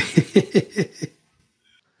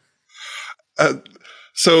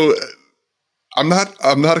 So I'm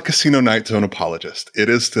not a Casino Night Zone apologist. It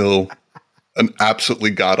is still an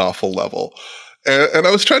absolutely god awful level, and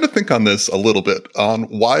I was trying to think on this a little bit on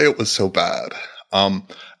why it was so bad.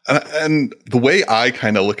 And the way I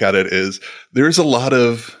kind of look at it is there's a lot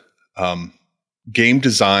of game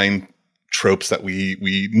design tropes that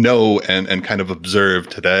we know and kind of observe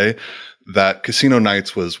today that Casino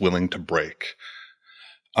Nights was willing to break.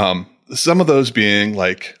 Some of those being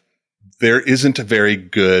like, there isn't a very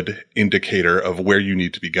good indicator of where you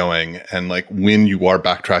need to be going. And like when you are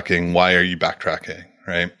backtracking, why are you backtracking?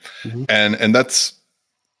 Right. Mm-hmm. And that's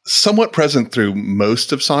somewhat present through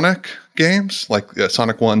most of Sonic games, like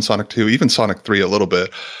Sonic 1, Sonic 2, even Sonic 3 a little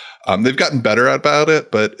bit. They've gotten better about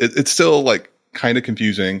it, but it's still like kind of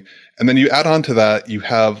confusing. And then you add on to that, you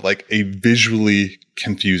have like a visually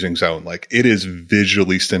confusing zone. Like it is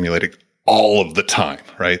visually stimulating all of the time,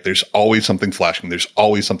 right? There's always something flashing. There's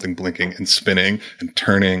always something blinking and spinning and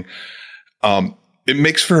turning. It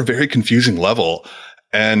makes for a very confusing level.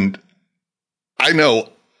 And I know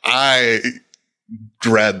I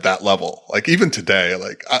dread that level. Like even today,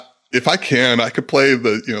 like if I could play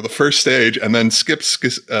the first stage and then skip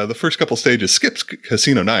the first couple stages, skip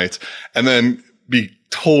Casino Nights, and then be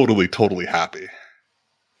totally happy.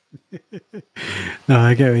 No,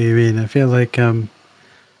 I get what you mean. I feel like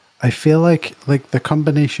the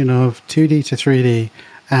combination of 2D to 3D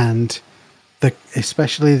and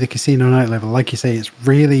especially the Casino Night level, like you say,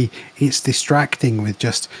 it's distracting with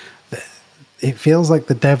just. It feels like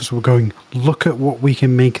the devs were going, look at what we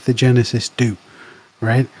can make the Genesis do,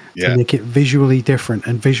 right? Yeah. To make it visually different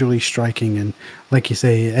and visually striking. And like you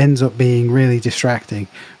say, it ends up being really distracting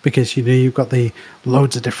because, you've got the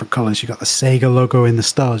loads of different colors. You've got the Sega logo in the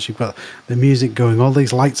stars. You've got the music going, all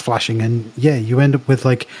these lights flashing. And yeah, you end up with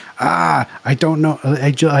like, I don't know.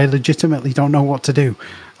 I legitimately don't know what to do.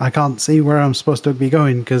 I can't see where I'm supposed to be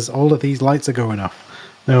going because all of these lights are going off.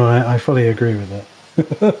 No, I fully agree with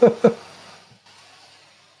that.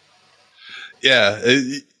 Yeah,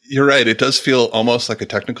 you're right. It does feel almost like a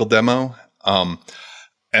technical demo.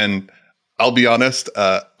 And I'll be honest,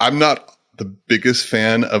 I'm not the biggest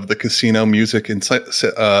fan of the casino music in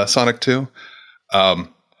Sonic 2. I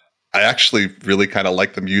actually really kind of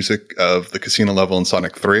like the music of the casino level in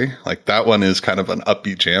Sonic 3. Like that one is kind of an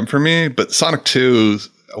upbeat jam for me. But Sonic 2's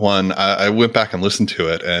one, I went back and listened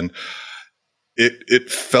to it, and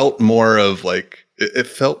it felt more of like, it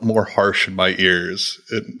felt more harsh in my ears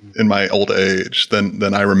in my old age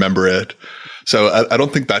than I remember it. So I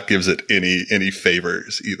don't think that gives it any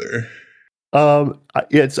favors either.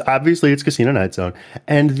 It's obviously it's Casino Night Zone,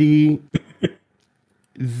 and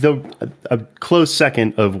a close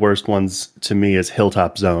second of worst ones to me is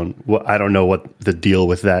Hilltop Zone. Well, I don't know what the deal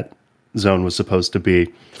with that zone was supposed to be,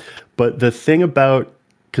 but the thing about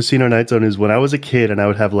Casino Night Zone is when I was a kid and I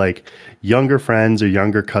would have like younger friends or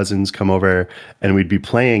younger cousins come over and we'd be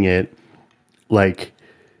playing it, like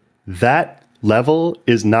that level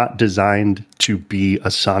is not designed to be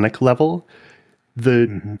a Sonic level.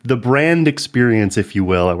 The brand experience, if you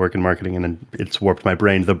will, I work in marketing and it's warped my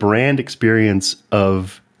brain. The brand experience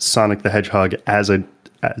of Sonic the Hedgehog as a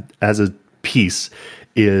piece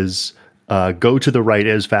is go to the right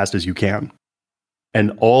as fast as you can.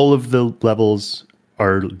 And all of the levels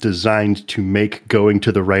are designed to make going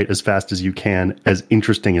to the right as fast as you can as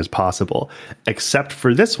interesting as possible, except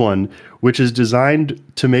for this one, which is designed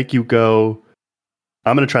to make you go,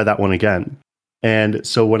 I'm going to try that one again. And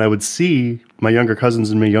so when I would see my younger cousins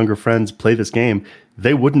and my younger friends play this game,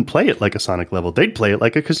 they wouldn't play it like a Sonic level. They'd play it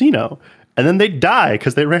like a casino. And then they'd die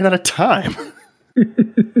because they ran out of time.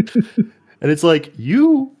 And it's like,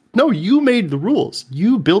 you made the rules.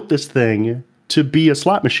 You built this thing to be a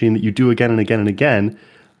slot machine that you do again and again and again.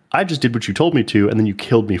 I just did what you told me to, and then you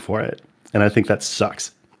killed me for it. And I think that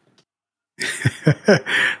sucks.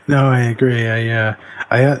 No, I agree. I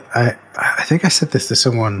think I said this to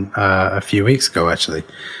someone a few weeks ago, actually,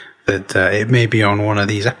 that it may be on one of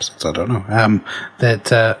these episodes. I don't know.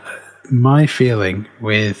 That my feeling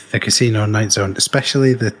with the Casino Night Zone,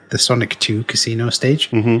 especially the Sonic 2 casino stage,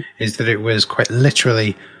 is that it was quite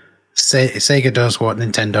literally Sega does what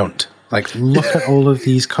Nintendo don't. Like, look at all of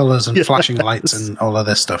these colors and flashing lights and all of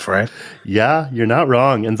this stuff, right? Yeah, you're not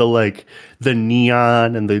wrong. And the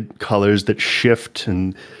neon and the colors that shift,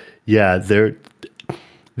 and yeah,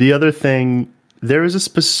 the other thing, there's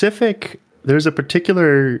a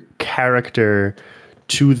particular character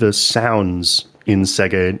to the sounds in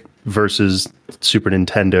Sega versus Super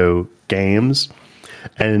Nintendo games.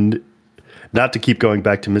 And not to keep going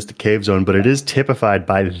back to Mystic Cave Zone, but it is typified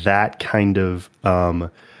by that kind of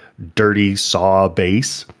dirty saw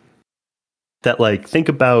bass. That, like, think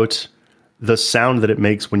about the sound that it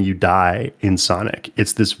makes when you die in Sonic.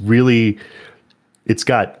 It's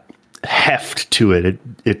got heft to it.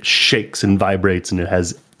 It shakes and vibrates, and it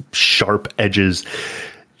has sharp edges.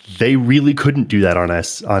 They really couldn't do that on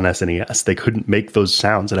SNES. They couldn't make those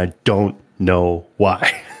sounds, and I don't know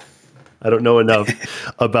why. I don't know enough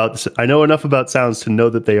I know enough about sounds to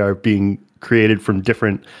know that they are being created from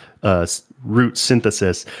different root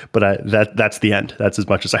synthesis, but that's the end. That's as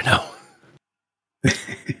much as I know.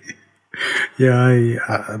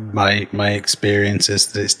 Yeah, my experience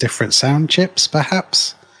is that it's different sound chips,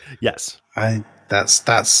 perhaps. Yes.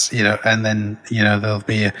 That's and then there'll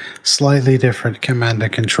be a slightly different command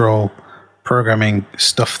and control programming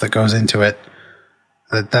stuff that goes into it.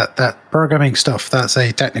 That programming stuff, that's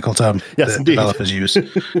a technical term that indeed. Developers use.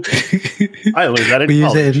 I learned that in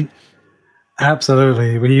college.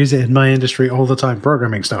 Absolutely. We use it in my industry all the time,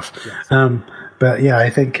 programming stuff. Yes. But yeah, I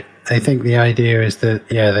think the idea is that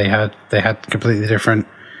they had completely different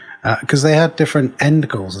because they had different end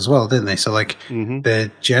goals as well, didn't they? So like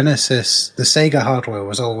the Genesis, the Sega hardware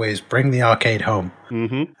was always bring the arcade home,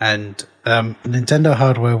 and Nintendo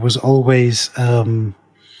hardware was always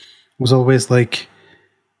like,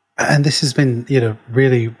 and this has been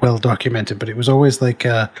really well documented, but it was always like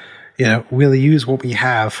we'll use what we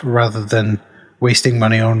have rather than wasting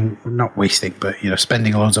money on, not wasting, but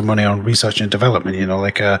spending loads of money on research and development.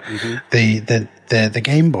 The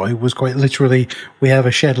Game Boy was quite literally, we have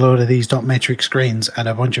a shed load of these dot matrix screens and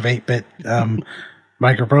a bunch of 8-bit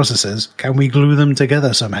microprocessors. Can we glue them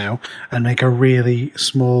together somehow and make a really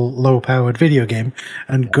small, low-powered video game?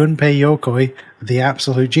 And Gunpei Yokoi, the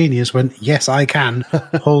absolute genius, went, yes, I can.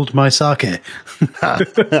 Hold my sake.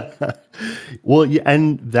 Well, yeah,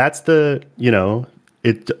 and that's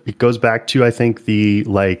it goes back to, I think, the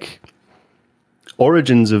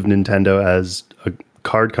origins of Nintendo as a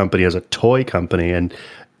card company, as a toy company, and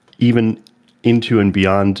even into and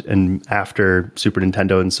beyond and after Super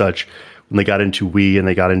Nintendo and such, when they got into Wii and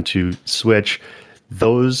they got into Switch,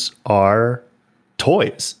 those are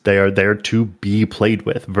toys. They are there to be played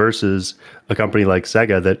with, versus a company like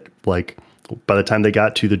Sega that, by the time they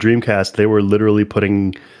got to the Dreamcast, they were literally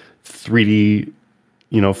putting 3D,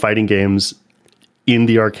 fighting games in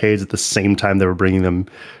the arcades at the same time they were bringing them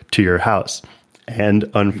to your house. And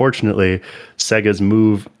unfortunately, Sega's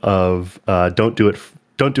move of don't do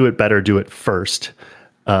it better, do it first,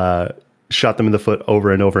 shot them in the foot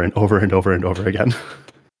over and over and over and over and over again.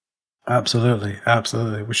 Absolutely,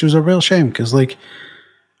 which was a real shame because,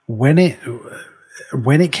 when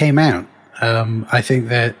it came out, I think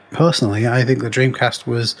that personally, I think the Dreamcast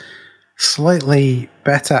was slightly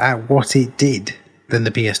better at what it did than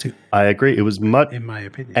the PS2. I agree. It was much, in my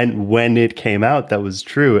opinion. And when it came out, that was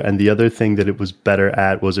true. And the other thing that it was better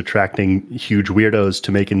at was attracting huge weirdos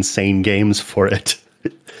to make insane games for it.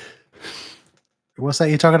 What's that?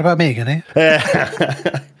 You're talking about me again,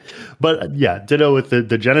 eh? But yeah, ditto with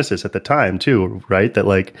the Genesis at the time too, right?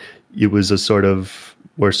 That it was a sort of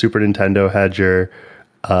where Super Nintendo had your,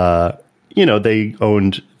 they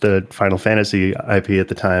owned the Final Fantasy IP at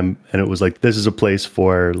the time, and it was like, this is a place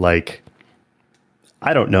for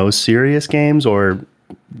I don't know, serious games or,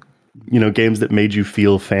 games that made you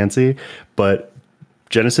feel fancy. But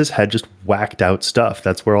Genesis had just whacked out stuff.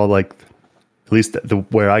 That's where all at least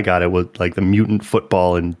where I got it was the mutant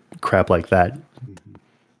football and crap like that.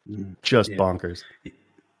 Just bonkers.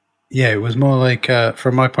 Yeah, it was more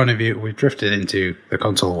from my point of view, we drifted into the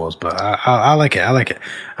console wars, but I like it.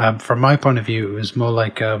 From my point of view, it was more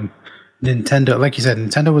Nintendo, like you said,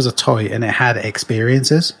 Nintendo was a toy and it had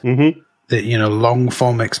experiences. Mm-hmm. Long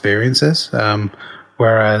form experiences,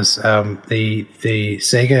 whereas the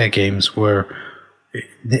Sega games were,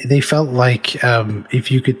 they felt like if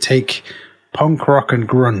you could take punk rock and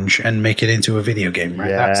grunge and make it into a video game, right?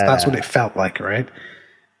 Yeah. That's what it felt like, right?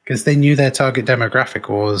 Because they knew their target demographic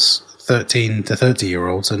was 13 to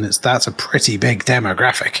 30-year-olds, and that's a pretty big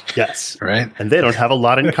demographic. Yes, right. And they don't have a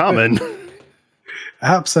lot in common.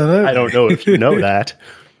 Absolutely. I don't know if you know that.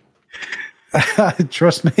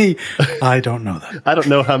 Trust me, I don't know that. I don't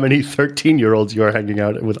know how many 13-year-olds you are hanging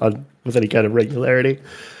out with any kind of regularity.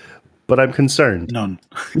 but I'm concerned. None.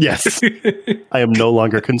 Yes. I am no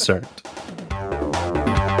longer concerned.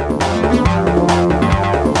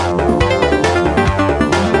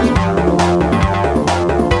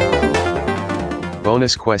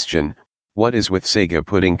 Bonus question. What is with Sega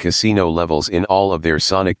putting casino levels in all of their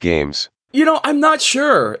Sonic games? You know, I'm not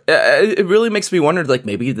sure. It really makes me wonder, like,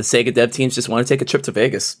 maybe the Sega dev teams just want to take a trip to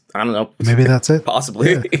Vegas. I don't know. Maybe that's it.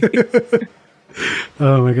 Possibly. Yeah.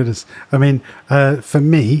 Oh my goodness. I mean, for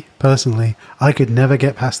me, personally, I could never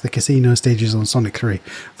get past the casino stages on Sonic 3.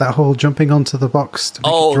 That whole jumping onto the box to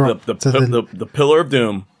make it drop the Pillar of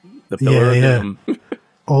Doom. The Pillar of Doom.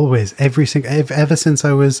 Always. Ever since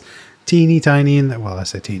I was teeny tiny, I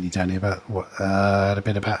say teeny tiny, about what, a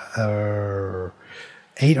bit about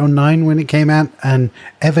 8 or 9 when it came out, and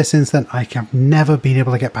ever since then I have never been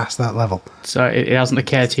able to get past that level. So it hasn't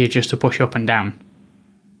occurred to you just to push up and down?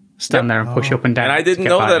 Stand there and push up and down. And I didn't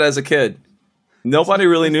know that as a kid. Nobody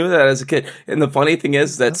really knew that as a kid. And the funny thing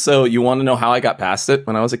is that, so you want to know how I got past it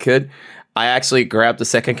when I was a kid? I actually grabbed the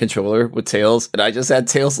second controller with Tails, and I just had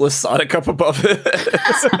Tails lift Sonic up above it.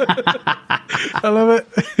 I love it.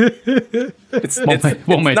 It's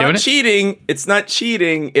not cheating. It's not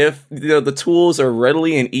cheating if the tools are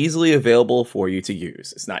readily and easily available for you to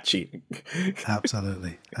use. It's not cheating.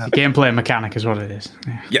 Absolutely. Gameplay mechanic is what it is.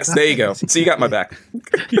 Yeah. Yes, there you go. So you got my back.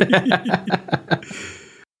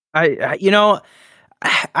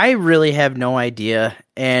 I really have no idea,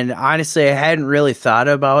 and honestly, I hadn't really thought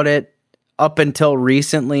about it up until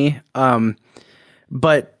recently.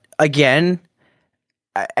 But again,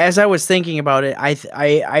 as I was thinking about it,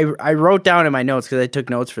 I wrote down in my notes, because I took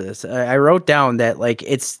notes for this. I wrote down that like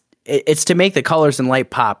it's to make the colors and light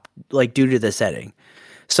pop, like due to the setting.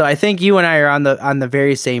 So I think you and I are on the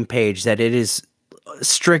very same page that it is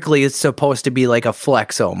strictly supposed to be like a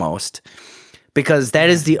flex almost, because that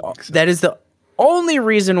is the only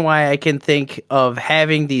reason why I can think of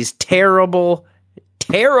having these terrible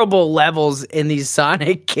levels in these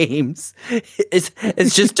Sonic games.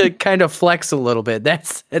 It's just to kind of flex a little bit.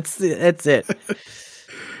 That's it.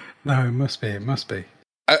 No, it must be.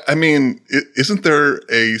 I mean, isn't there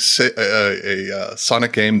a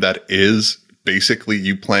Sonic game that is basically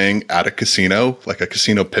you playing at a casino, like a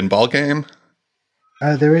casino pinball game?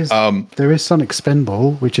 There is Sonic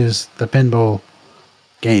Spinball, which is the pinball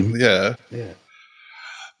game. Yeah.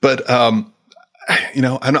 But I'm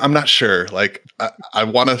not sure. Like, I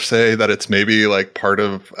want to say that it's maybe like part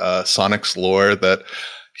of Sonic's lore that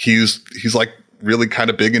he's like really kind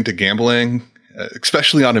of big into gambling,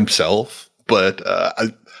 especially on himself. But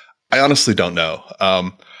I honestly don't know.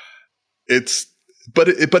 But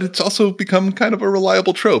it's also become kind of a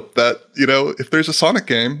reliable trope that, if there's a Sonic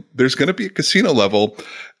game, there's going to be a casino level,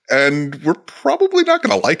 and we're probably not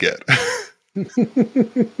going to like it.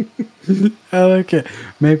 I like it.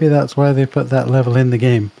 Maybe that's why they put that level in the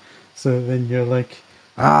game. So then you're like,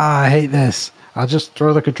 I hate this. I'll just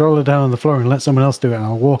throw the controller down on the floor and let someone else do it, and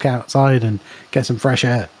I'll walk outside and get some fresh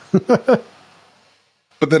air.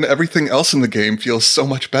 But then everything else in the game feels so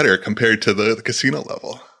much better compared to the casino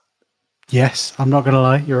level. Yes, I'm not going to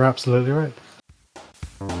lie. You're absolutely right.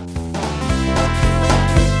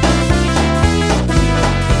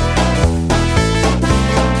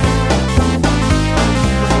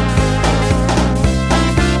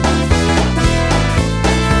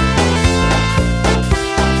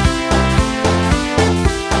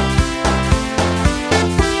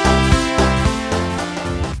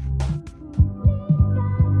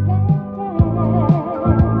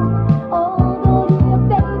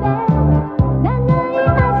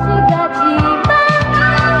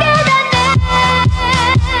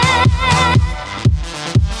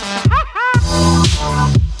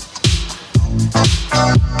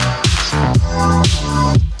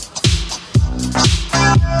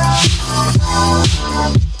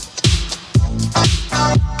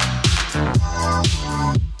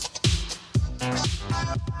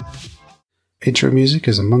 Intro music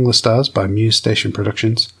is Among the Stars by Muse Station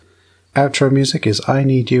Productions. Outro music is I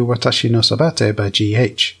Need You Watashi no Sabate by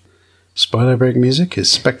GH. Spoiler break music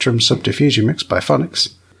is Spectrum Subterfuge Mix by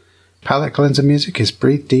Phonics. Palette cleanser music is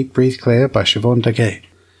Breathe Deep, Breathe Clear by Siobhan Degay.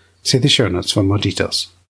 See the show notes for more details.